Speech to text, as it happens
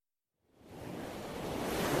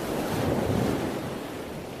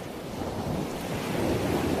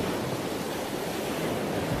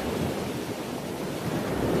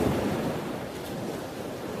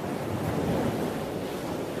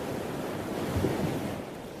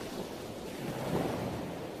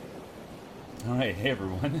All right, hey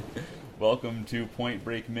everyone. Welcome to Point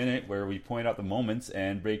Break Minute, where we point out the moments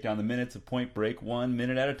and break down the minutes of Point Break 1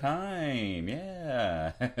 minute at a time.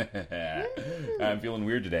 Yeah. I'm feeling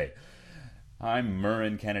weird today. I'm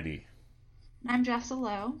Murrin Kennedy. I'm Jessa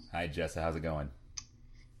Lowe. Hi, Jessa. How's it going?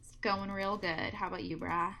 It's going real good. How about you,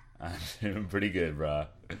 brah? I'm doing pretty good, brah.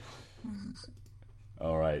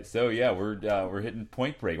 All right, so yeah, we're hitting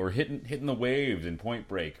Point Break. We're hitting the waves in Point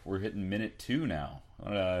Break. We're hitting minute 2 now.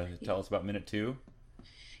 Want to tell us about minute 2?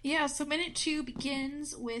 Yeah, so minute two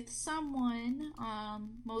begins with someone,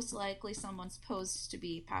 most likely someone supposed to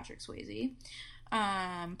be Patrick Swayze,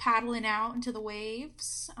 paddling out into the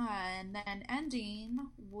waves, and then ending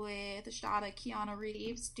with a shot of Keanu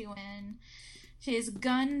Reeves doing his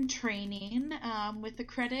gun training, with the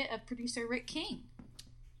credit of producer Rick King.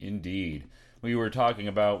 Indeed. We were talking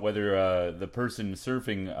about whether the person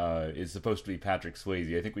surfing is supposed to be Patrick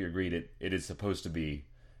Swayze. I think we agreed it is supposed to be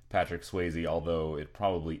Patrick Swayze, although it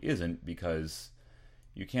probably isn't because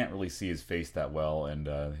you can't really see his face that well, and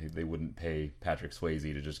they wouldn't pay Patrick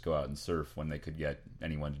Swayze to just go out and surf when they could get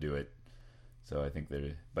anyone to do it. So I think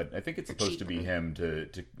but I think it's supposed to be him to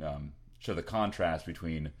show the contrast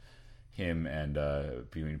between him and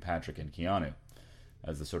between Patrick and Keanu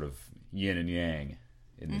as the sort of yin and yang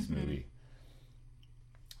in this movie.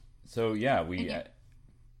 So yeah,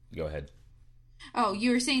 go ahead. Oh,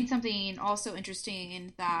 you were saying something also interesting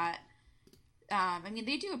in that,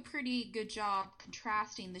 they do a pretty good job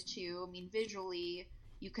contrasting the two. I mean, visually,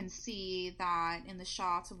 you can see that in the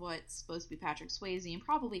shots of what's supposed to be Patrick Swayze and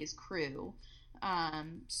probably his crew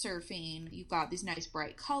surfing. You've got these nice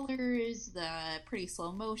bright colors, the pretty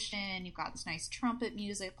slow motion. You've got this nice trumpet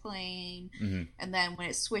music playing. And then when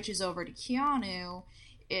it switches over to Keanu,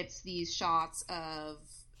 it's these shots of,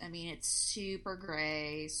 it's super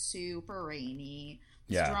gray, super rainy.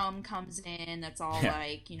 This drum comes in that's all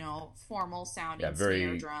formal sounding very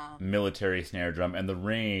snare drum. Military snare drum. And the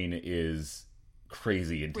rain is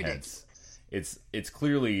crazy intense. Ridiculous. It's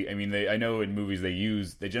clearly, I know in movies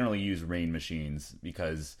they generally use rain machines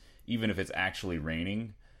because even if it's actually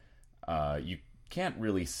raining, you can't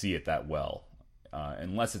really see it that well.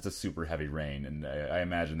 Unless it's a super heavy rain. And I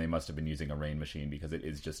imagine they must have been using a rain machine because it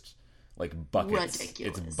is just like buckets.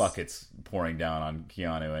 Ridiculous. It's buckets pouring down on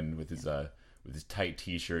Keanu, and with his tight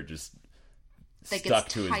t-shirt just like stuck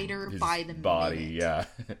it's to tighter his by the body. minute. Yeah,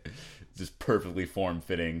 just perfectly form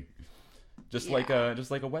fitting, just like a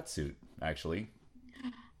wetsuit. Actually,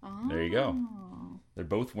 there you go. They're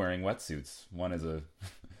both wearing wetsuits. One is a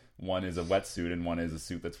wetsuit, and one is a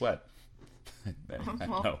suit that's wet. I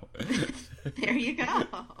know. There you go.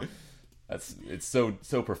 It's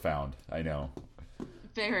so profound. I know.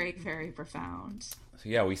 Very, very profound. So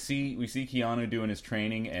yeah, we see Keanu doing his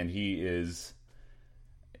training, and he's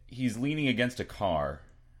leaning against a car,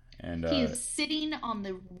 and he is sitting on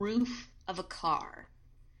the roof of a car,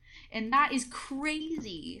 and that is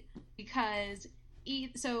crazy because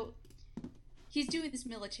he's doing this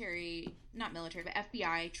not military, but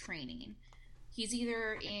FBI training. He's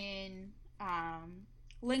either in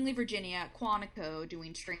Langley, Virginia, at Quantico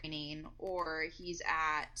doing training, or he's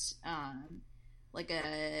at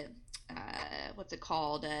what's it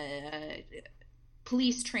called? A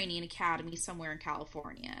police training academy somewhere in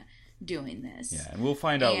California doing this. Yeah, and we'll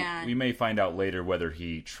find out. We may find out later whether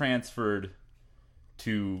he transferred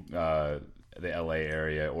to the LA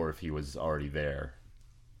area or if he was already there.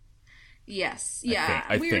 Yes,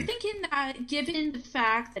 yeah. We were thinking that given the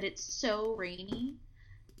fact that it's so rainy,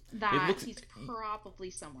 that he's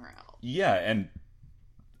probably somewhere else. Yeah, and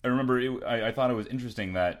I remember I thought it was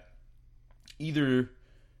interesting that either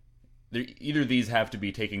these have to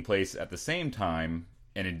be taking place at the same time,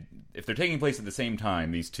 and if they're taking place at the same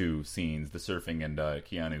time, these two scenes, the surfing and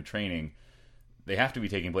Keanu training, they have to be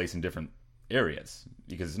taking place in different areas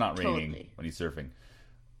because it's not raining when he's surfing,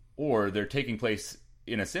 or they're taking place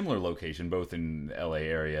in a similar location, both in the LA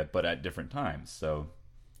area, but at different times. So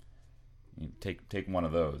you take one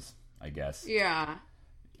of those, I guess. Yeah.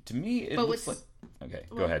 To me, it looks like... Okay,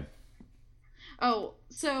 go ahead. Oh,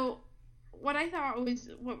 so what I thought was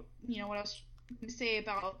what I was going to say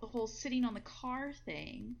about the whole sitting on the car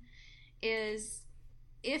thing is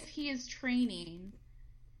if he is training,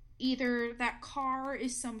 either that car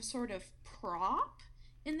is some sort of prop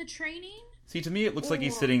in the training. See, to me, it looks like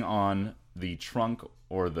he's sitting on the trunk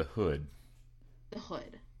or the hood. The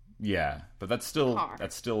hood. Yeah, but that's still,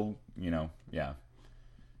 yeah.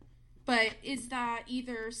 But is that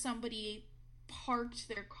either somebody parked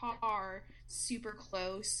their car super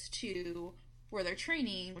close to where they're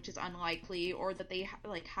training, which is unlikely, or that they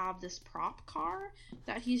have this prop car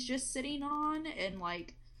that he's just sitting on, and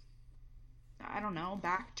I don't know,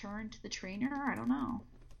 back turn to the trainer. I don't know.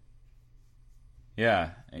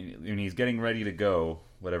 Yeah, and he's getting ready to go,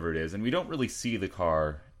 whatever it is, and we don't really see the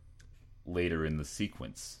car later in the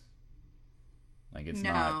sequence. Like, it's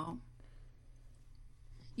not.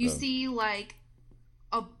 You see, like,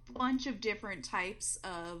 a bunch of different types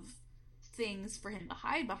of things for him to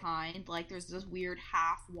hide behind. Like, there's this weird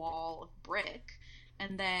half wall of brick,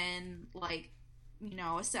 and then, like,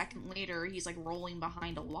 a second later, he's, like, rolling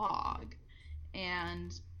behind a log.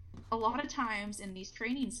 And a lot of times in these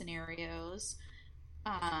training scenarios,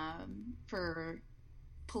 for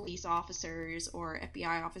police officers or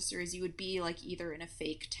FBI officers, you would be, like, either in a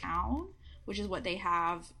fake town, which is what they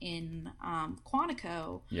have in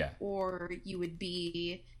Quantico, Yeah. or you would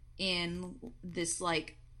be in this,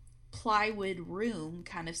 like, plywood room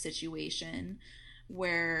kind of situation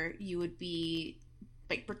where you would be,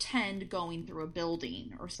 like, pretend going through a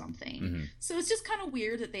building or something. Mm-hmm. So it's just kind of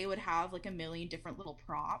weird that they would have, like, a million different little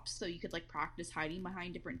props so you could, like, practice hiding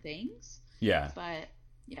behind different things. Yeah. But,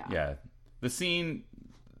 yeah. Yeah. The scene,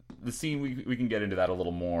 we can get into that a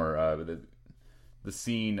little more. The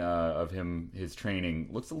scene of his training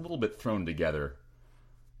looks a little bit thrown together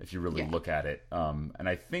if you really look at it. And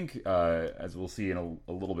I think, as we'll see in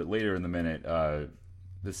a little bit later in the minute,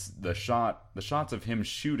 the shots of him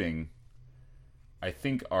shooting, I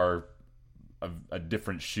think, are a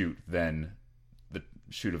different shoot than the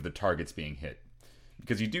shoot of the targets being hit.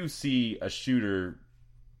 Because you do see a shooter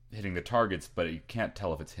hitting the targets, but you can't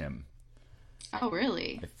tell if it's him. Oh,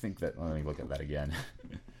 really? I think that. Let me look at that again.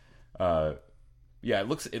 Yeah, it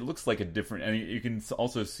looks like a different, and you can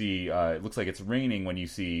also see it looks like it's raining when you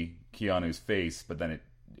see Keanu's face, but then it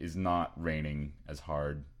is not raining as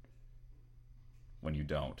hard when you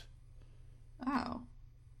don't. Oh,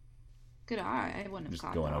 good eye. I wouldn't have Just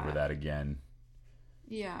caught going that. over that again.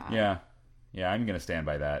 Yeah. Yeah. I'm gonna stand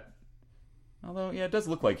by that. Although, yeah, it does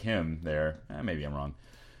look like him there. Maybe I'm wrong.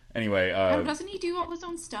 Anyway, doesn't he do all his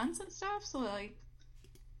own stunts and stuff? So, like,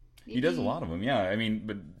 maybe... he does a lot of them. Yeah, I mean,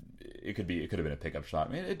 but it could have been a pickup shot.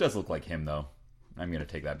 I mean, it does look like him, though. I'm gonna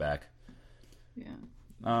take that back.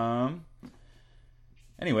 Yeah.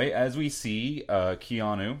 Anyway, as we see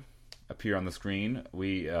Keanu appear on the screen,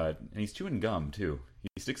 and he's chewing gum too.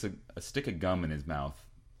 He sticks a stick of gum in his mouth,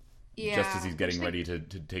 just as he's getting ready to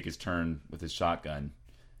take his turn with his shotgun.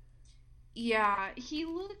 Yeah,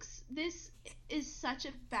 this is such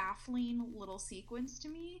a baffling little sequence to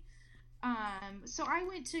me. So I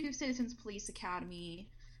went to Citizens Police Academy,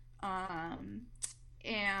 and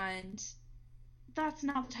that's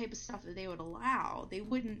not the type of stuff that they would allow. They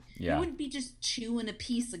wouldn't. Yeah. You wouldn't be just chewing a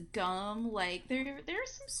piece of gum. Like,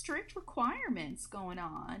 there's some strict requirements going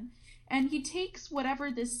on. And he takes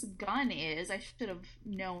whatever this gun is. I should have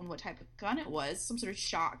known what type of gun it was. Some sort of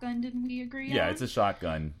shotgun, didn't we agree on? Yeah, it's a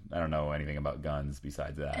shotgun. I don't know anything about guns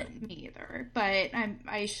besides that. Me either. But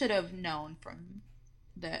I should have known from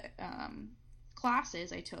the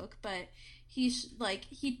classes I took. But he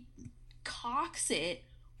cocks it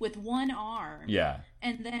with one arm. Yeah.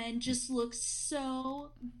 And then just looks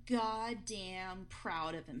so goddamn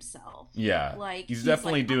proud of himself. Yeah. Like, he's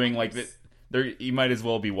definitely doing like this. He might as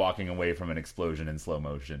well be walking away from an explosion in slow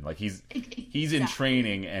motion. Like, he's in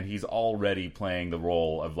training and he's already playing the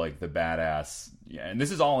role of, like, the badass. Yeah, and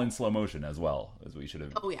this is all in slow motion as well, as we should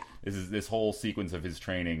have. Oh yeah. This whole sequence of his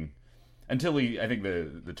training until I think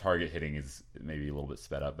the target hitting is maybe a little bit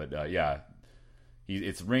sped up, but yeah,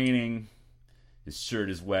 it's raining. His shirt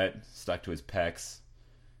is wet, stuck to his pecs,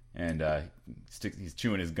 and he's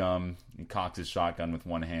chewing his gum. He cocks his shotgun with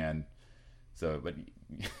one hand. So, but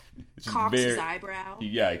it's just cocks his eyebrow.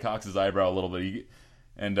 Yeah, he cocks his eyebrow a little bit. He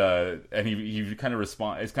kind of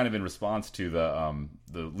respond. It's kind of in response to the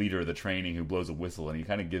leader of the training who blows a whistle, and he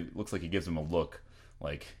kind of looks like he gives him a look,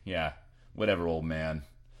 like, yeah, whatever, old man,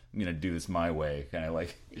 I'm gonna do this my way, kind of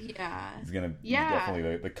like. Yeah. He's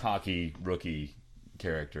definitely the cocky rookie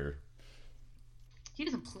character. He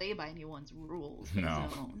doesn't play by anyone's rules. No.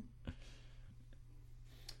 His own.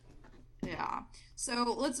 Yeah. So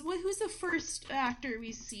who's the first actor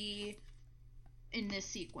we see in this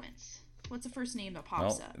sequence? What's the first name that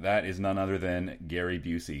pops up? That is none other than Gary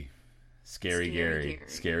Busey. Scary Gary.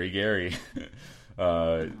 Gary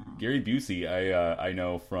Busey, I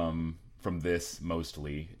know from this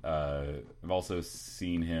mostly. I've also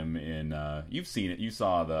seen him in. You've seen it. You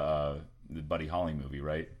saw the Buddy Holly movie,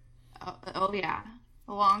 right? Oh yeah,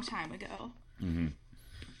 a long time ago. Mm-hmm.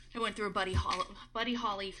 I went through a Buddy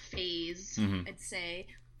Holly phase, mm-hmm. I'd say.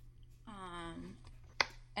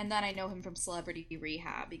 And then I know him from Celebrity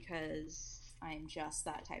Rehab because I'm just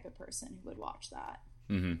that type of person who would watch that.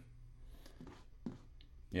 Mm-hmm.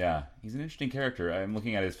 Yeah, he's an interesting character. I'm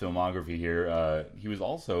looking at his filmography here. He was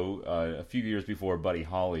also a few years before Buddy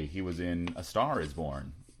Holly. He was in A Star Is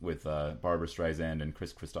Born with Barbara Streisand and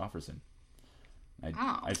Chris Christopherson.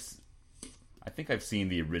 Oh. I think I've seen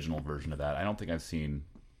the original version of that. I don't think I've seen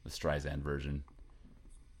the Streisand version.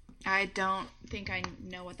 I don't think I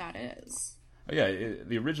know what that is. Oh, yeah,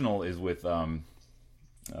 the original is with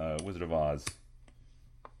Wizard of Oz.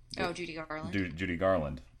 Oh, Judy Garland. Judy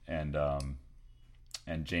Garland and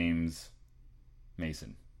James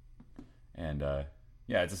Mason. And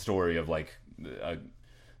yeah, it's a story of like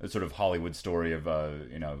a sort of Hollywood story of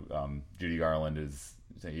Judy Garland is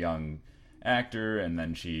a young actor, and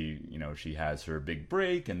then she has her big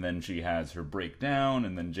break, and then she has her breakdown,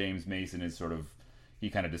 and then James Mason is sort of, he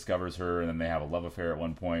kind of discovers her, and then they have a love affair at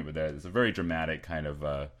one point, but it's a very dramatic kind of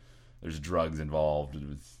there's drugs involved.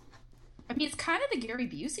 I mean, it's kind of the Gary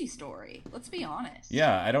Busey story, let's be honest.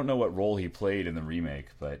 Yeah, I don't know what role he played in the remake,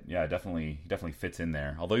 but yeah, he definitely fits in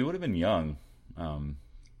there, although he would have been young.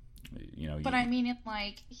 But I mean,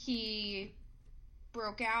 like, he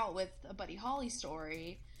broke out with a Buddy Holly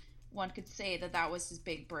story. One could say that was his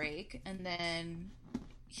big break, and then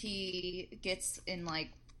he gets in, like,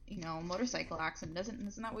 a motorcycle accident.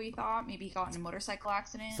 Isn't that what he thought? Maybe he got in a motorcycle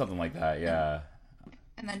accident, something like that. Yeah.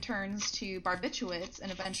 And then turns to barbiturates,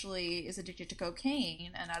 and eventually is addicted to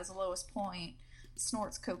cocaine, and at his lowest point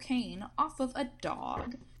snorts cocaine off of a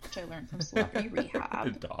dog, which I learned from Celebrity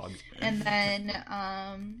Rehab. The dog. And then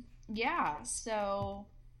so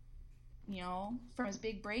from his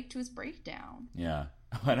big break to his breakdown. Yeah.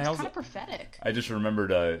 And it's kind of prophetic. I just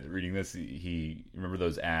remembered reading this. He remember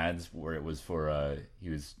those ads where it was for he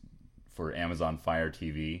was for Amazon Fire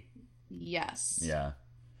TV. Yes. Yeah.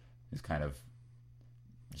 He's kind of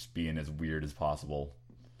just being as weird as possible.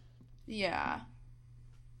 Yeah.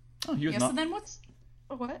 Oh, he was so then what?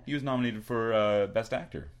 He was nominated for Best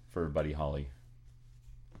Actor for Buddy Holly.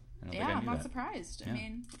 I'm not surprised. Yeah. I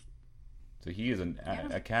mean, so he is an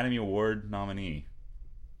Academy Award nominee.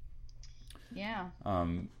 Yeah.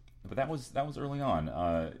 But that was early on.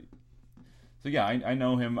 So yeah, I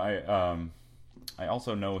know him. I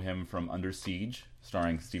also know him from Under Siege,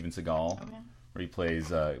 starring Steven Seagal, where he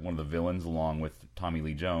plays one of the villains along with Tommy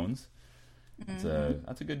Lee Jones. Mm-hmm.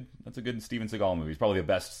 That's a good Steven Seagal movie. It's probably the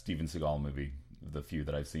best Steven Seagal movie of the few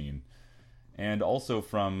that I've seen. And also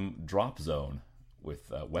from Drop Zone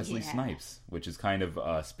with Wesley Snipes, which is kind of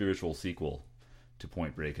a spiritual sequel to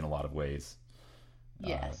Point Break in a lot of ways.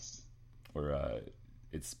 Yes. Where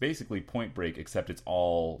it's basically Point Break, except it's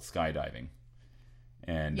all skydiving.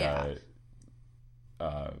 And Gary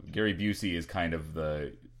Busey is kind of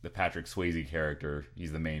the Patrick Swayze character.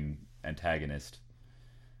 He's the main antagonist.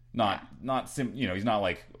 He's not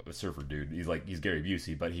like a surfer dude. He's Gary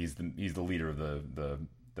Busey, but he's the leader of the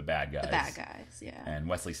bad guys. The bad guys, yeah. And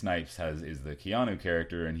Wesley Snipes is the Keanu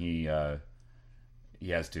character, and he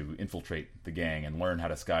has to infiltrate the gang and learn how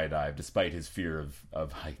to skydive despite his fear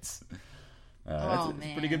of heights. It's a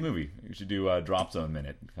pretty good movie. You should do Drop Zone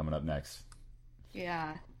Minute coming up next.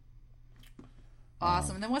 Yeah.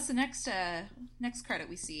 Awesome. And then what's the next credit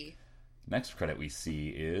we see? Next credit we see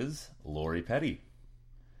is Lori Petty.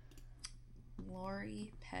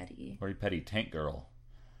 Lori Petty, Tank Girl.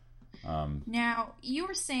 Now, you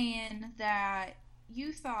were saying that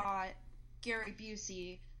you thought Gary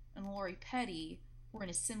Busey and Lori Petty were in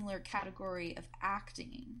a similar category of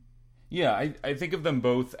acting. Yeah, I think of them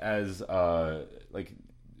both as like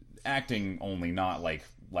acting only, not like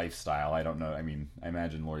lifestyle. I don't know. I mean, I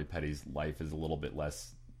imagine Lori Petty's life is a little bit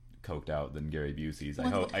less coked out than Gary Busey's.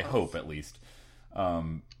 I hope at least.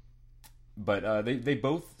 But they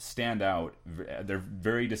both stand out. They're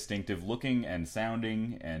very distinctive looking and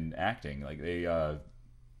sounding and acting. Like they, I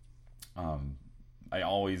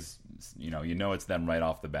always, it's them right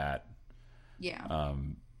off the bat. Yeah.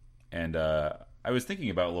 And I was thinking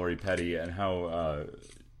about Lori Petty and how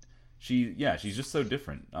she's just so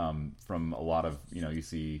different from a lot of you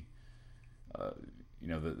see,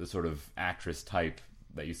 the sort of actress type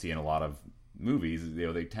that you see in a lot of movies.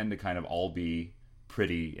 They tend to kind of all be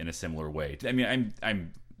pretty in a similar way. I mean,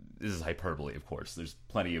 I'm this is hyperbole, of course. There's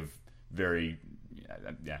plenty of very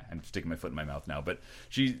I'm sticking my foot in my mouth now, but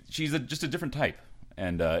she's just a different type,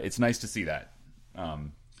 and it's nice to see that.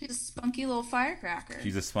 She's a spunky little firecracker.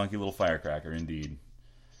 She's a spunky little firecracker, indeed.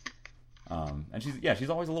 And she's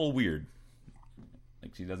always a little weird.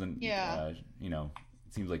 Like she doesn't, it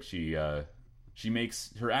seems like she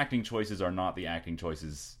makes her acting choices are not the acting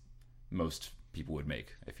choices most people would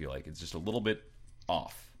make. I feel like it's just a little bit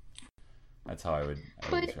off. That's how I would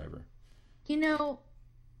describe her.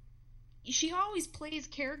 She always plays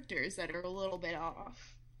characters that are a little bit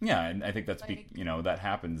off. Yeah, and I think that's Like, that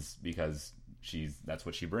happens because that's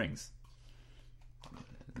what she brings.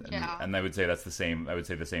 yeah. And I would say that's the same. I would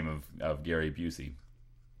say the same of Gary Busey.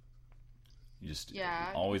 Just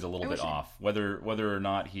Yeah. always a little I bit wish off, whether or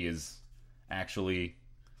not he is actually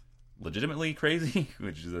legitimately crazy,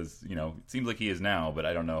 which is it seems like he is now, but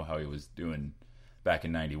I don't know how he was doing back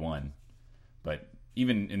in '91. But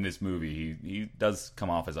even in this movie, he does come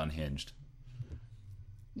off as unhinged.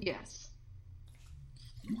 Yes.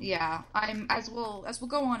 Yeah. I'm as we'll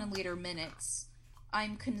go on in later minutes.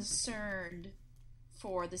 I'm concerned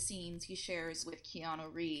for the scenes he shares with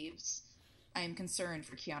Keanu Reeves. I am concerned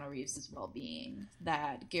for Keanu Reeves' well-being.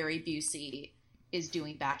 That Gary Busey is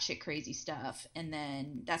doing batshit crazy stuff, and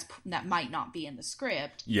then that might not be in the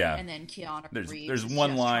script. Yeah. And then Keanu Reeves. There's is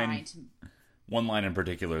one just line. trying to... One line in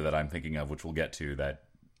particular that I'm thinking of, which we'll get to, that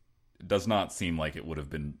does not seem like it would have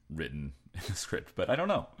been written in the script, but I don't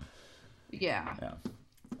know. Yeah.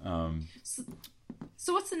 Yeah.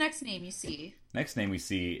 So what's the next name you see? Next name we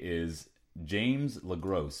see is James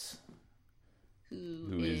LeGros,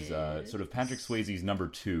 Who is sort of Patrick Swayze's number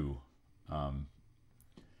 2.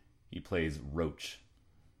 He plays Roach.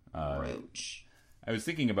 Roach. I was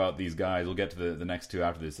thinking about these guys. We'll get to the next two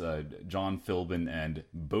after this. John Philbin and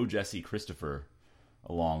Bo Jesse Christopher,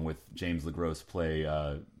 along with James LeGros, play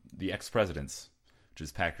the Ex-Presidents, which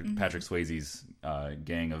is Patrick Swayze's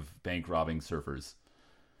gang of bank-robbing surfers.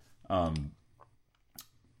 And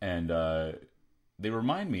they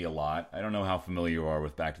remind me a lot. I don't know how familiar you are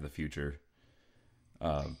with Back to the Future.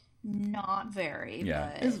 Not very.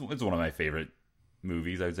 Yeah, but... it's one of my favorite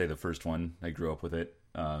movies. I would say the first one. I grew up with it.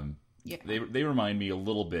 Yeah. They remind me a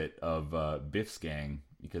little bit of Biff's gang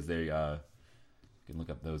because they you can look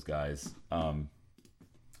up those guys.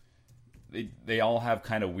 They all have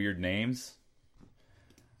kind of weird names.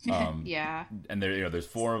 Yeah. And there's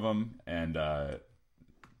 4 of them, and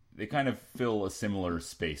they kind of fill a similar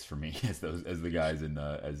space for me as the guys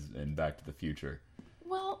in Back to the Future.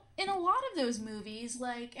 Well, in a lot of those movies,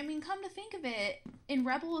 come to think of it, in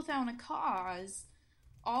Rebel Without a Cause,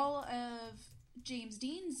 all of James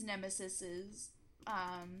Dean's nemesises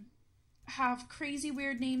have crazy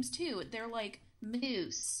weird names too. They're like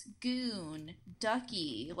Moose, Goon,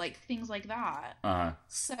 Ducky, like things like that.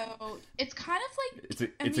 So it's kind of like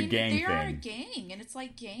it's a gang they thing. are a gang, and it's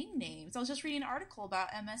like gang names. I was just reading an article about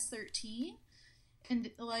MS-13,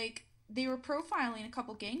 and like they were profiling a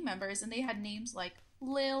couple gang members, and they had names like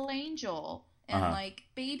Lil Angel and like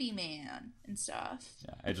Baby Man and stuff.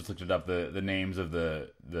 Yeah, I just looked it up. The names of the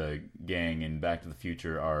gang in Back to the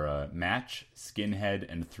Future are Match,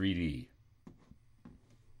 Skinhead, and 3D.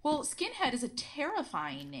 Well, Skinhead is a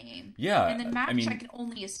terrifying name. Yeah, and then Match, I can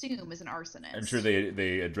only assume, is an arsonist. I'm sure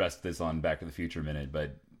they addressed this on Back to the Future Minute,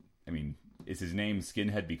 but I mean, is his name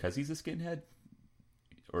Skinhead because he's a skinhead,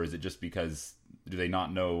 or is it just because do they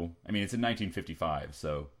not know? I mean, it's in 1955,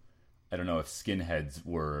 so I don't know if skinheads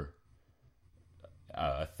were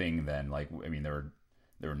a thing then. Like, I mean, there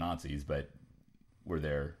were Nazis, but were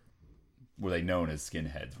they known as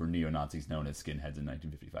skinheads? Were neo-Nazis known as skinheads in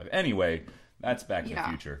 1955? Anyway, that's Back to the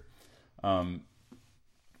Future.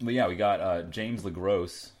 But yeah, we got James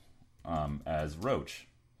LeGros as Roach.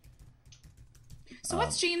 So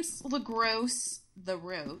what's James LeGros the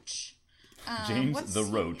Roach? James the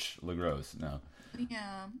Roach LeGros. No.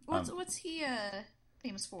 Yeah. What's he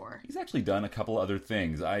famous for? He's actually done a couple other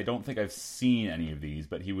things. I don't think I've seen any of these,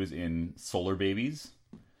 but he was in Solar Babies.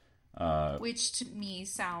 Which to me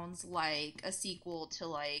sounds like a sequel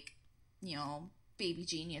to Baby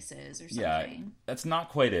Geniuses or something. Yeah, that's not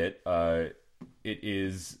quite it. It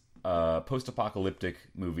is a post-apocalyptic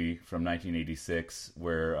movie from 1986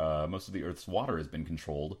 where most of the Earth's water has been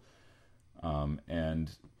controlled. And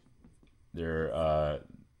they're a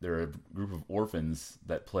group of orphans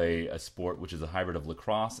that play a sport which is a hybrid of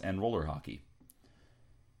lacrosse and roller hockey.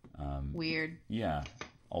 Weird. Yeah.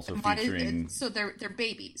 Also and featuring... So they're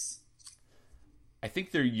babies. I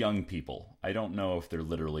think they're young people. I don't know if they're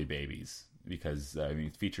literally babies. Because,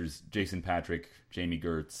 it features Jason Patric, Jamie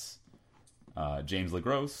Gertz, James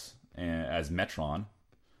LeGros as Metron,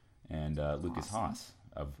 and Lucas Haas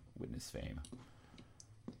of Witness fame.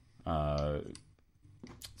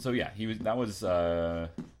 So yeah, that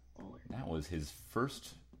was his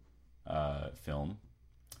first film.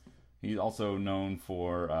 He's also known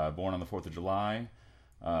for Born on the 4th of July,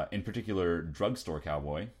 in particular Drugstore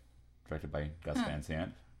Cowboy, directed by Gus Van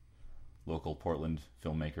Sant, local Portland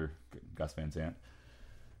filmmaker Gus Van Sant.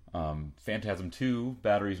 Phantasm 2,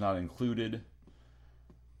 Batteries Not Included.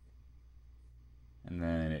 And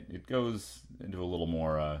then it goes into a little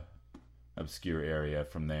more obscure area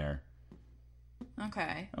from there.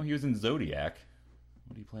 Okay. Oh, he was in Zodiac,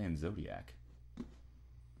 What do you play in Zodiac?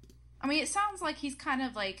 I mean, it sounds like he's kind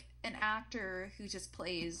of like an actor who just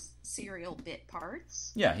plays serial bit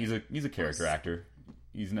parts. Yeah, he's a character actor.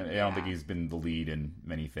 I don't think he's been the lead in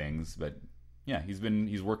many things, but yeah,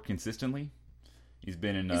 he's worked consistently. He's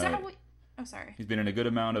been in. Is that what? Oh, sorry. He's been in a good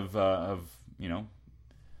amount of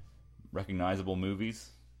recognizable movies.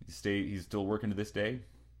 He's still working to this day.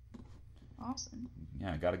 Awesome.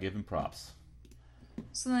 Yeah, got to give him props.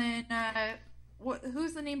 So then,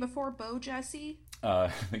 who's the name before Bo Jesse?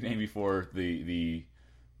 The name before the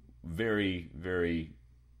very, very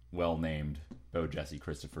well named Bo Jesse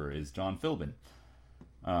Christopher is John Philbin,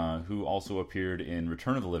 who also appeared in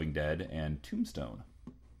Return of the Living Dead and Tombstone.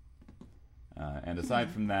 And aside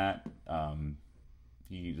from that,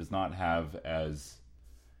 he does not have as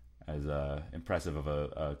impressive of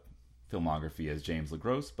a filmography as James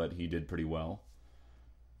LaGrosse, but he did pretty well.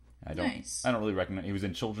 I don't really recognize. He was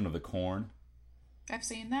in Children of the Corn. I've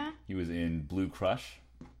seen that. He was in Blue Crush,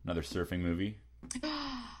 another surfing movie.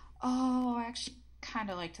 Oh, I actually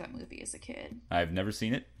kind of liked that movie as a kid. I've never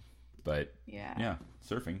seen it, but yeah,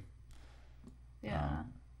 surfing. Yeah.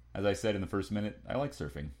 As I said in the first minute, I like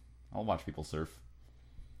surfing. I'll watch people surf.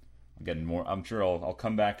 I'm getting more. I'm sure I'll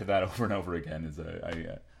come back to that over and over again.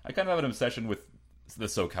 I kind of have an obsession with the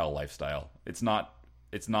SoCal lifestyle. It's not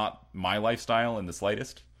my lifestyle in the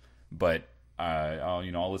slightest, but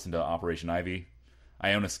I'll listen to Operation Ivy.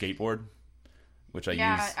 I own a skateboard, which I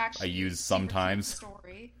use sometimes.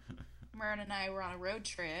 Story. Marin and I were on a road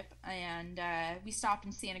trip, and we stopped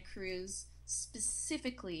in Santa Cruz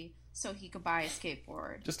specifically so he could buy a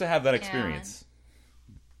skateboard. Just to have that experience.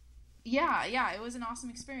 Yeah, it was an awesome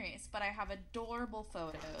experience. But I have adorable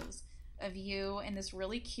photos of you in this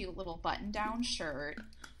really cute little button-down shirt,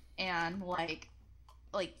 and like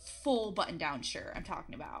full button-down shirt I'm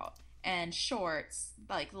talking about, and shorts,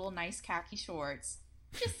 like little nice khaki shorts.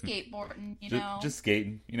 Just skateboarding, Just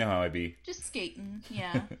skating. You know how I be. Just skating,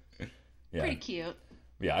 yeah. Yeah. Pretty cute.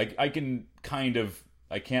 Yeah, I can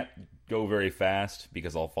I can't go very fast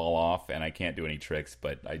because I'll fall off, and I can't do any tricks,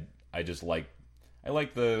 but I just like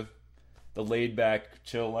the laid back,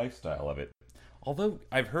 chill lifestyle of it. Although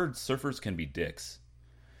I've heard surfers can be dicks.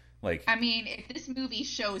 Like, I mean, if this movie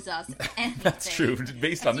shows us anything, that's true.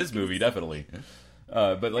 Based on this movie, definitely.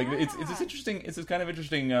 But like, it's this interesting. It's this kind of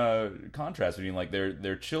interesting contrast between like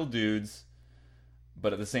they're chill dudes,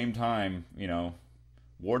 but at the same time,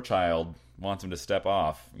 War Child wants them to step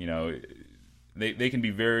off. They can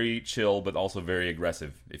be very chill, but also very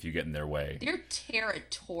aggressive if you get in their way. They're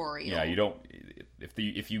territorial. Yeah, you don't.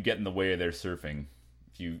 If you get in the way of their surfing,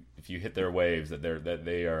 if you hit their waves that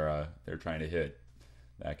they're trying to hit,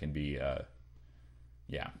 that can be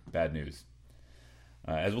bad news.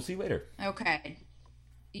 As we'll see later. Okay.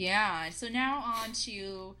 Yeah. So now on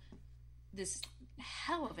to this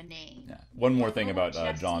hell of a name. Yeah. One more thing about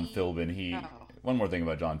John Philbin. One more thing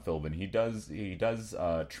about John Philbin. He does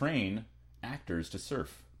train actors to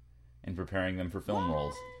surf in preparing them for film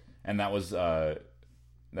roles, and that was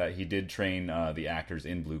that he did train the actors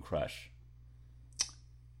in Blue Crush.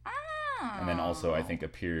 Oh. And then also I think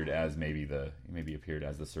appeared as appeared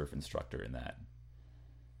as the surf instructor in that.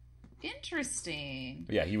 Interesting.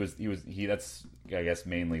 But yeah, he that's I guess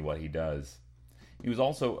mainly what he does. He was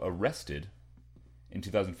also arrested in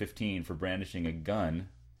 2015 for brandishing a gun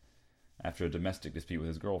after a domestic dispute with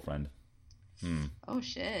his girlfriend. Oh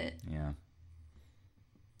shit. Yeah.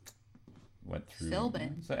 Went through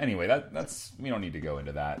Philbin. So anyway, that's we don't need to go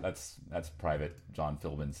into that. That's private John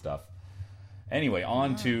Philbin stuff. Anyway,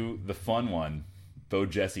 on to the fun one, Bo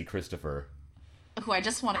Jesse Christopher. Who I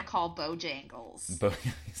just want to call Bojangles.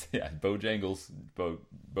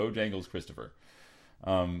 Bojangles Christopher.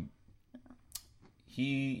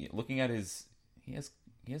 He has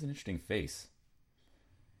an interesting face.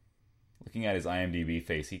 Looking at his IMDb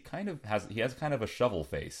face, he has kind of a shovel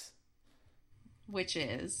face. Which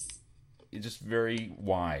is? It's just very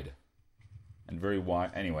wide. And very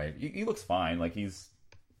wide. Anyway, he looks fine. Like he's...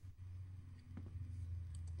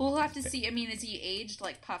 We'll have to see. I mean, is he aged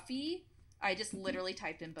like Puffy? I just literally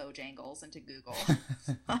typed in Bojangles into Google.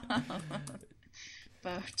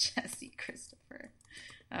 Bo Jesse Christopher.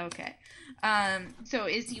 Okay. So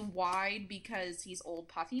is he wide because he's old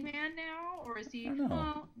Puffy Man now? Or is he... I don't know.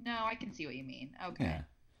 Well, no, I can see what you mean. Okay. Yeah.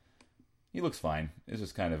 He looks fine. It's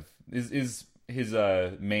just kind of... His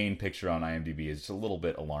main picture on IMDb is just a little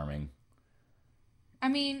bit alarming. I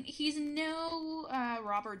mean, he's no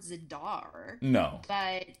Robert Z'Dar. No.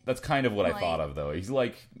 But... That's kind of what I thought of, though. He's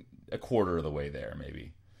like a quarter of the way there,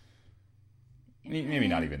 maybe. Maybe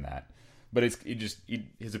not even that. But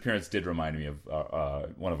his appearance did remind me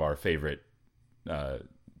of one of our favorite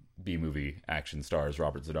B-movie action stars,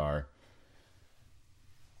 Robert Z'Dar.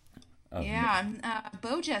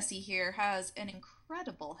 Bo Jesse here has an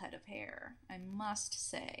incredible head of hair, I must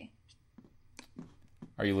say.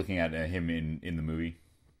 Are you looking at him in the movie?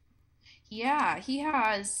 Yeah, he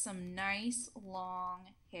has some nice long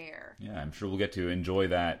hair. Yeah, I'm sure we'll get to enjoy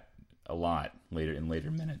that a lot later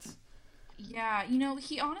minutes. Yeah,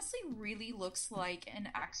 he honestly really looks like an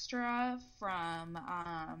extra from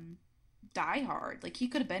Die Hard. Like, he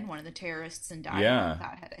could have been one of the terrorists in Die Hard with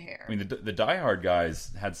that head of hair. I mean, the Die Hard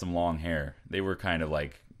guys had some long hair. They were kind of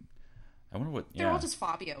like, I wonder what. They're all just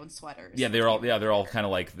Fabio in sweaters. Yeah, they're all kind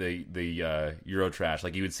of like the Eurotrash.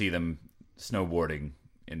 Like, you would see them snowboarding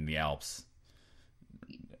in the Alps.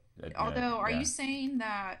 Although, are you saying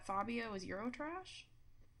that Fabio is Eurotrash?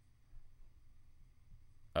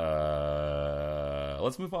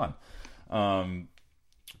 Let's move on.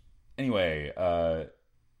 Anyway,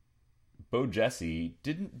 Bo Jesse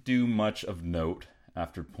didn't do much of note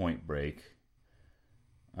after Point Break.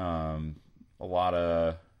 A lot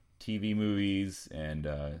of TV movies and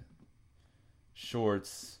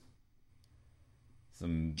shorts.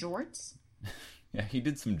 Some jorts? Yeah, he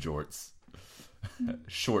did some jorts.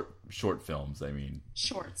 short films, I mean.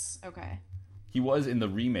 Shorts, okay. He was in the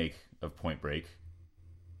remake of Point Break.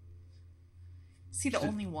 Is he the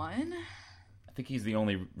only one? I think he's the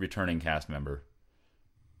only returning cast member.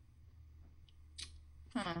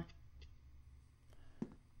 Huh.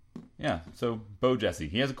 Yeah, so Bo Jesse.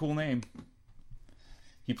 He has a cool name.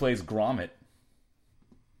 He plays Gromit.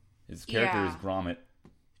 His character is Gromit.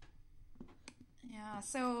 Yeah.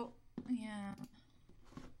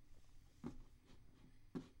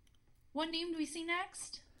 What name do we see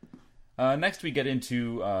next? Next we get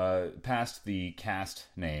into past the cast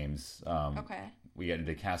names. Okay. We get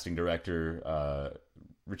into casting director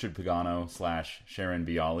Richard Pagano / Sharon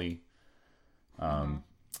Bialy.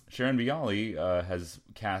 Sharon Bialy has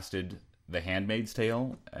casted The Handmaid's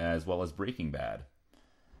Tale as well as Breaking Bad,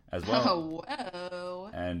 as well. Oh, whoa!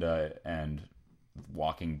 And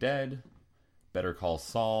Walking Dead, Better Call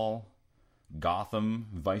Saul, Gotham,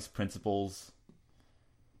 Vice Principals.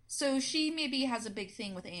 So she maybe has a big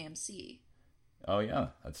thing with AMC. Oh yeah,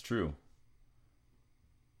 that's true.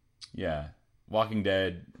 Yeah, Walking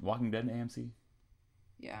Dead AMC.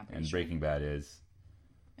 Yeah, and sure. Breaking Bad is.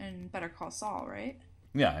 And Better Call Saul, right?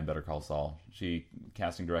 Yeah, and Better Call Saul. She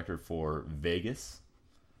casting director for Vegas.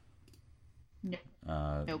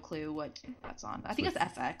 No clue what that's on. I think it's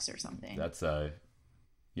FX or something. That's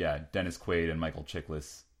Dennis Quaid and Michael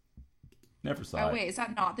Chiklis. Never saw it. Oh wait, is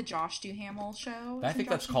that not the Josh Duhamel show? I think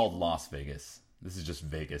that's called Las Vegas. This is just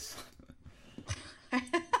Vegas.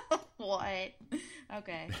 What?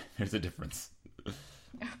 Okay. There's a difference.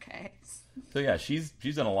 Okay. So yeah, she's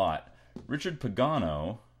done a lot. Richard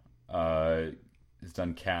Pagano has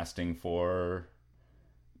done casting for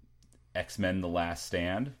X-Men: The Last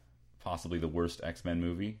Stand, possibly the worst X-Men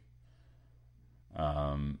movie.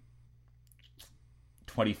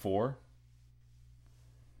 24.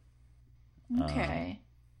 Okay.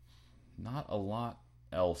 Not a lot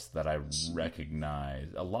else that I recognize.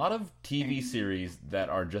 A lot of TV series that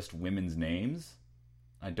are just women's names.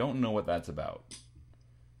 I don't know what that's about.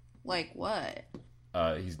 Like what?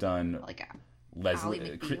 He's done like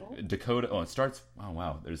Leslie, Dakota. Oh, it starts. Oh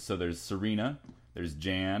wow. There's Serena. There's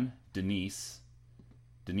Jan, Denise.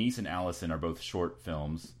 Denise and Allison are both short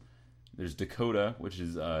films. There's Dakota, which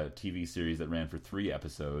is a TV series that ran for 3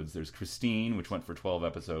 episodes. There's Christine, which went for 12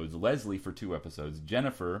 episodes. Leslie for 2 episodes.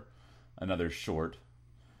 Jennifer, another short,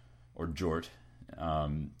 or jort.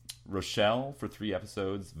 Rochelle for 3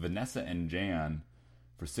 episodes. Vanessa and Jan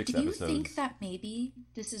for 6 episodes. Do you think that maybe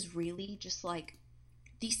this is really just like,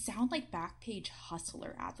 these sound like Backpage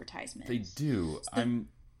Hustler advertisements? They do. So,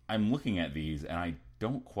 I'm looking at these and I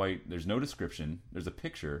don't quite. There's no description. There's a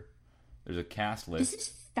picture. There's a cast list. This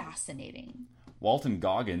is fascinating. Walton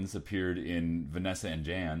Goggins appeared in Vanessa and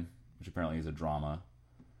Jan, which apparently is a drama.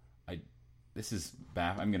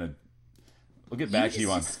 I'm gonna. We'll get back to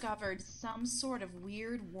you on. You discovered some sort of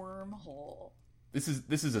weird wormhole. This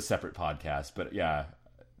is a separate podcast, but yeah,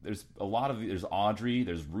 there's a lot of. There's Audrey.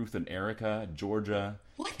 There's Ruth and Erica. Georgia.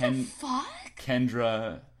 What the fuck?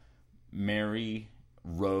 Kendra, Mary,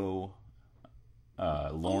 Roe,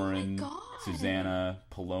 Lauren, Susanna,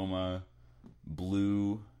 Paloma,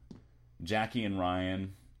 Blue, Jackie and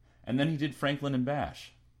Ryan, and then he did Franklin and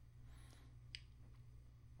Bash.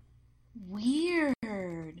 Weird.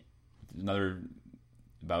 Another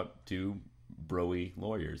about 2 bro-y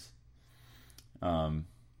lawyers. So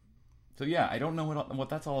yeah, I don't know what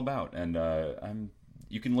that's all about, and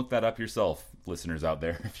you can look that up yourself, listeners out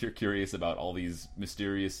there, if you're curious about all these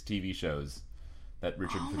mysterious TV shows that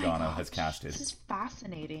Richard Oh my Pagano has gosh, casted. this is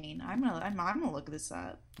fascinating. I'm gonna look this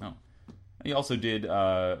up. Oh, he also did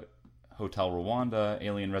Hotel Rwanda,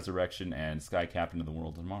 Alien Resurrection, and Sky Captain of the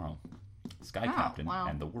World Tomorrow. Sky Oh, Captain wow.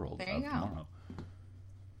 and the World There of you go. Tomorrow.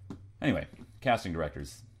 Anyway, casting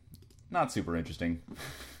directors, not super interesting,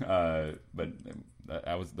 but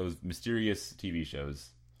those mysterious TV shows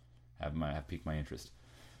have piqued my interest.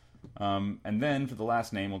 And then for the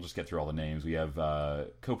last name, we'll just get through all the names. We have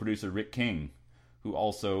co-producer Rick King, who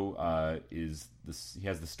also he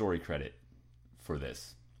has the story credit for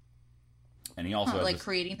this, and he also has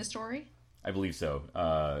creating the story. I believe so.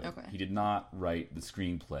 Okay. He did not write the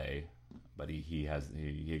screenplay, but he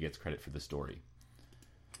gets credit for the story.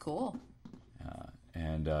 Cool.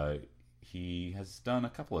 And he has done a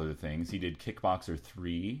couple other things. He did Kickboxer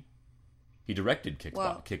 3. He directed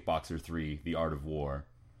Kickboxer 3, The Art of War.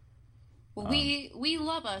 Well, we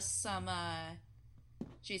love us some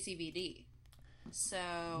JCVD. So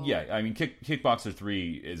Yeah, I mean, Kickboxer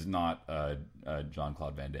 3 is not a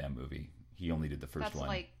Jean-Claude Van Damme movie. He only did the first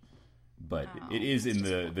one. But it is in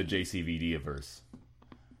the JCVD-averse.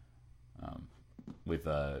 With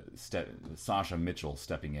Sasha Mitchell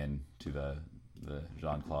stepping in to the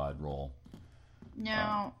Jean-Claude role.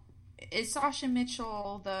 Now, is Sasha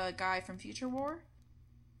Mitchell the guy from Future War?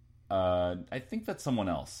 I think that's someone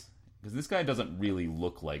else. Because this guy doesn't really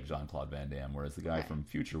look like Jean-Claude Van Damme, whereas the guy from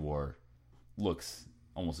Future War looks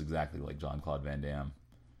almost exactly like Jean-Claude Van Damme.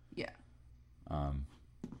 Yeah.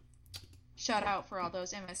 Shout out for all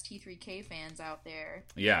those MST3K fans out there.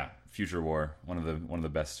 Yeah, Future War, one of the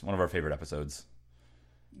best, one of our favorite episodes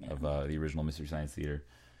of the original Mystery Science Theater.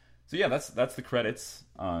 So yeah, that's the credits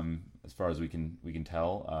as far as we can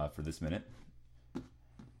tell for this minute.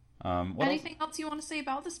 Anything else you want to say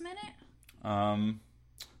about this minute?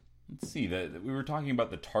 Let's see. We were talking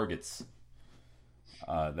about the targets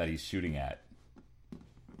that he's shooting at.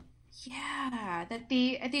 Yeah, that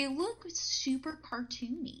they look super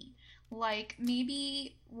cartoony. Like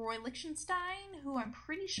maybe Roy Lichtenstein, who I'm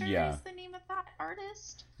pretty sure is the name of that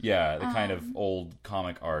artist. Yeah, the kind of old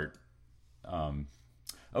comic art.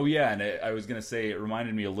 Oh yeah, and I was gonna say it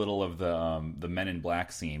reminded me a little of the Men in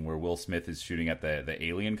Black scene where Will Smith is shooting at the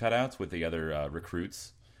alien cutouts with the other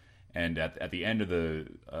recruits, and at the end of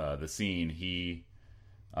the scene he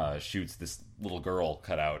shoots this little girl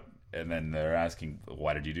cutout, and then they're asking,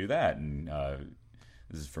 "Why did you do that?" And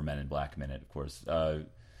this is for Men in Black minute, of course.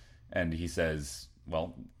 And he says,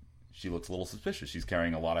 well, she looks a little suspicious. She's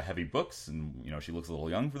carrying a lot of heavy books, and she looks a little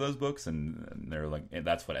young for those books. And they're like, and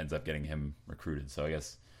that's what ends up getting him recruited. So I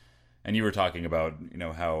guess, and you were talking about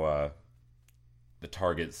how the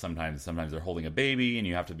targets sometimes they're holding a baby, and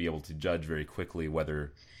you have to be able to judge very quickly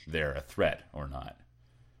whether they're a threat or not.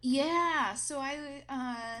 Yeah. So I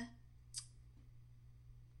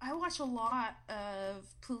watch a lot of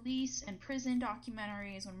police and prison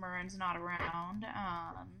documentaries when Murren's not around,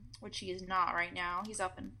 which he is not right now. He's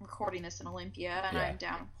up and recording this in Olympia, and I'm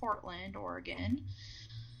down in Portland, Oregon.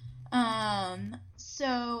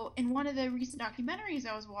 So in one of the recent documentaries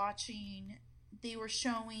I was watching, they were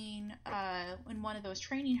showing in one of those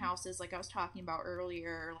training houses, like I was talking about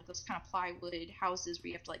earlier, like those kind of plywood houses where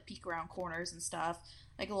you have to like peek around corners and stuff.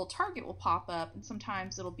 Like a little target will pop up, and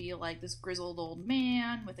sometimes it'll be like this grizzled old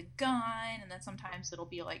man with a gun, and then sometimes it'll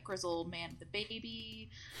be like grizzled old man with a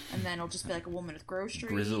baby, and then it'll just be like a woman with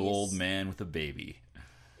groceries. Grizzled old man with a baby.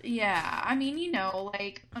 Yeah, I mean,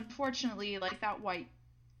 like unfortunately, like that white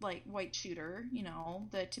shooter,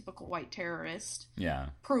 the typical white terrorist. Yeah.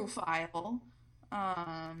 Profile.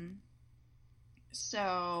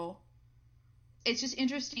 So it's just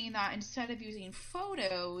interesting that instead of using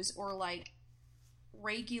photos or like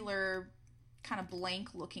regular kind of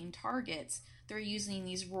blank looking targets, they're using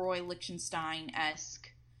these Roy Lichtenstein-esque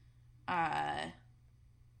like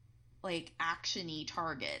action-y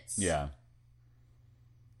targets. Yeah.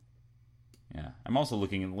 I'm also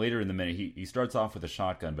looking later in the minute. He starts off with a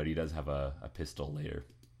shotgun, but he does have a pistol later.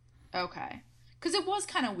 Okay. Because it was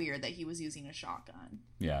kind of weird that he was using a shotgun.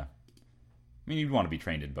 Yeah. I mean, you'd want to be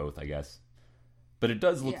trained in both, I guess. But it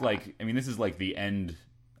does look like, I mean, this is like the end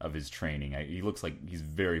of his training. He looks like he's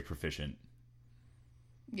very proficient.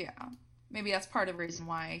 Yeah. Maybe that's part of the reason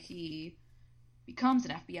why he becomes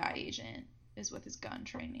an FBI agent, is with his gun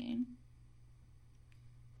training.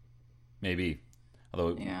 Maybe.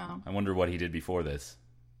 Although, I wonder what he did before this.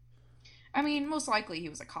 I mean, most likely he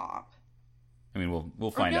was a cop. I mean,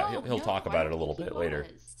 we'll find out. He'll talk about it a little bit later.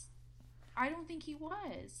 I don't think he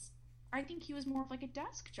was. I think he was more of like a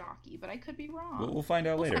desk jockey, but I could be wrong. We'll find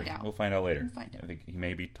out later. We'll find out later. We'll find out. I think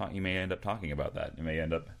he may end up talking about that. He may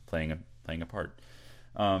end up playing a part.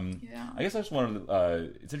 Yeah. I guess I just wanted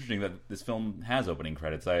it's interesting that this film has opening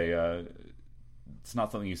credits. It's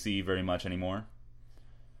not something you see very much anymore.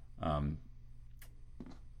 But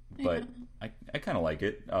I kind of like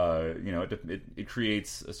it. It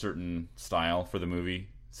creates a certain style for the movie,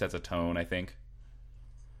 sets a tone, I think.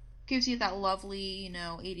 Gives you that lovely,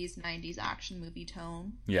 80s, 90s action movie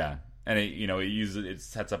tone. Yeah. And it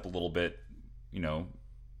sets up a little bit, you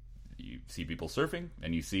see people surfing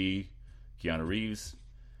and you see Keanu Reeves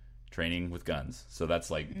training with guns. So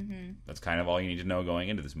that's that's kind of all you need to know going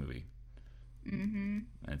into this movie. Mm-hmm.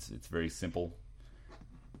 And it's very simple.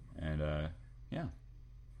 And yeah.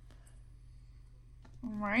 All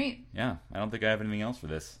right. Yeah, I don't think I have anything else for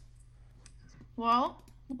this. Well,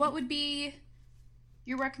 what would be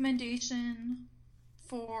your recommendation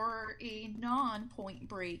for a non-Point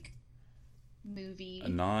Break movie? A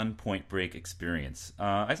non-Point Break experience.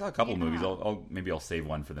 I saw a couple movies. Maybe I'll save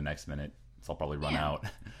one for the next minute. So I'll probably run out.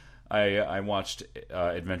 I watched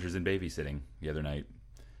Adventures in Babysitting the other night,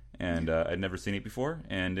 and I'd never seen it before.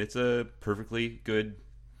 And it's a perfectly good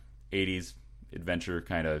 80s adventure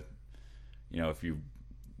kind of, if you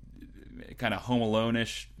kind of Home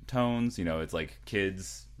Alone-ish tones. It's like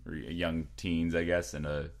kids or young teens, I guess, and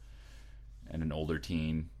an older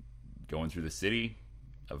teen going through the city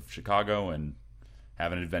of Chicago and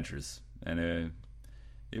having adventures. And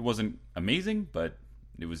it wasn't amazing, but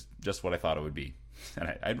it was just what I thought it would be.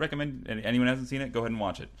 And I'd recommend anyone who hasn't seen it, go ahead and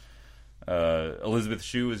watch it. Elizabeth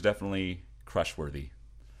Shue is definitely crush-worthy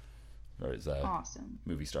as far as awesome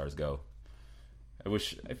movie stars go. I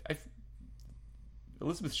wish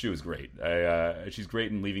Elizabeth Shue is great. She's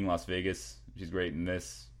great in Leaving Las Vegas. She's great in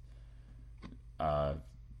this. I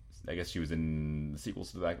guess she was in the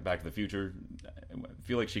sequels to Back to the Future. I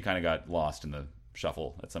feel like she kind of got lost in the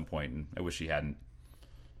shuffle at some point, and I wish she hadn't.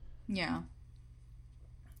 Yeah.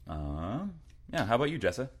 Yeah. How about you,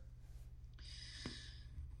 Jessa?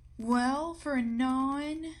 Well, for a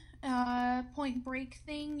non-Point Break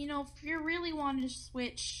thing, if you're really wanting to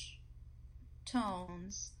switch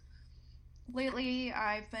tones, lately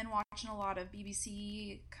I've been watching a lot of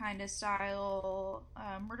BBC kind of style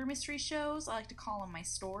murder mystery shows. I like to call them my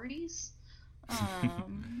stories. I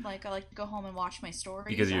like to go home and watch my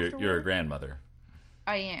stories because you're a grandmother.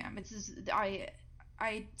 I am.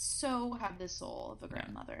 I so have the soul of a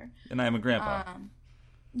grandmother. And I am a grandpa.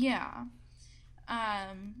 Yeah.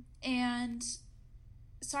 And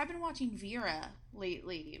so I've been watching Vera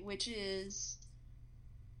lately, which is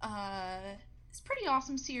it's a pretty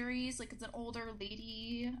awesome series. Like, it's an older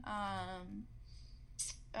lady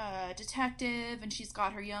detective, and she's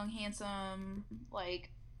got her young, handsome,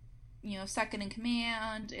 second in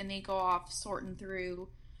command, and they go off sorting through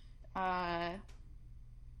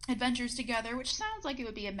adventures together, which sounds like it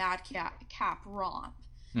would be a madcap romp,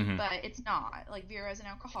 but it's not. Like, Vera's an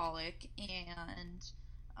alcoholic, and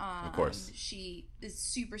of course she is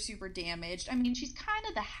super, super damaged. I mean, she's kind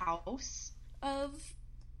of the House of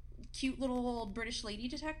cute little old British lady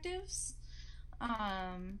detectives.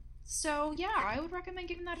 So yeah, I would recommend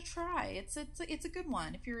giving that a try. It's a good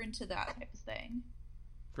one if you're into that type of thing.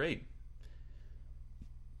 Great.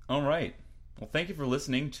 All right. Well, thank you for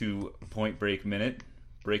listening to Point Break Minute,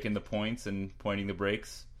 breaking the points and pointing the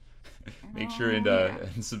breaks. Make sure and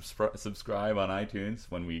subscribe on iTunes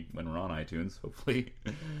when we're on iTunes, hopefully.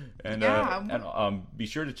 And be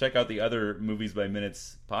sure to check out the other Movies by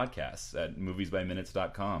Minutes podcasts at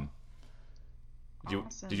moviesbyminutes.com.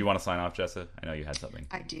 Awesome. Did you want to sign off, Jessa? I know you had something.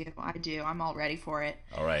 I do. I'm all ready for it.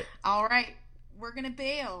 All right. We're going to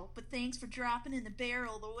bail, but thanks for dropping in the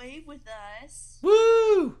barrel of the wave with us.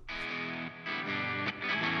 Woo!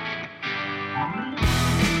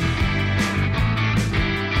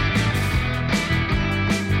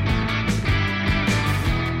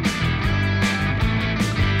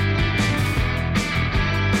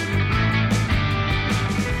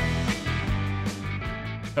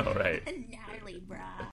 All right. Gnarly, brah.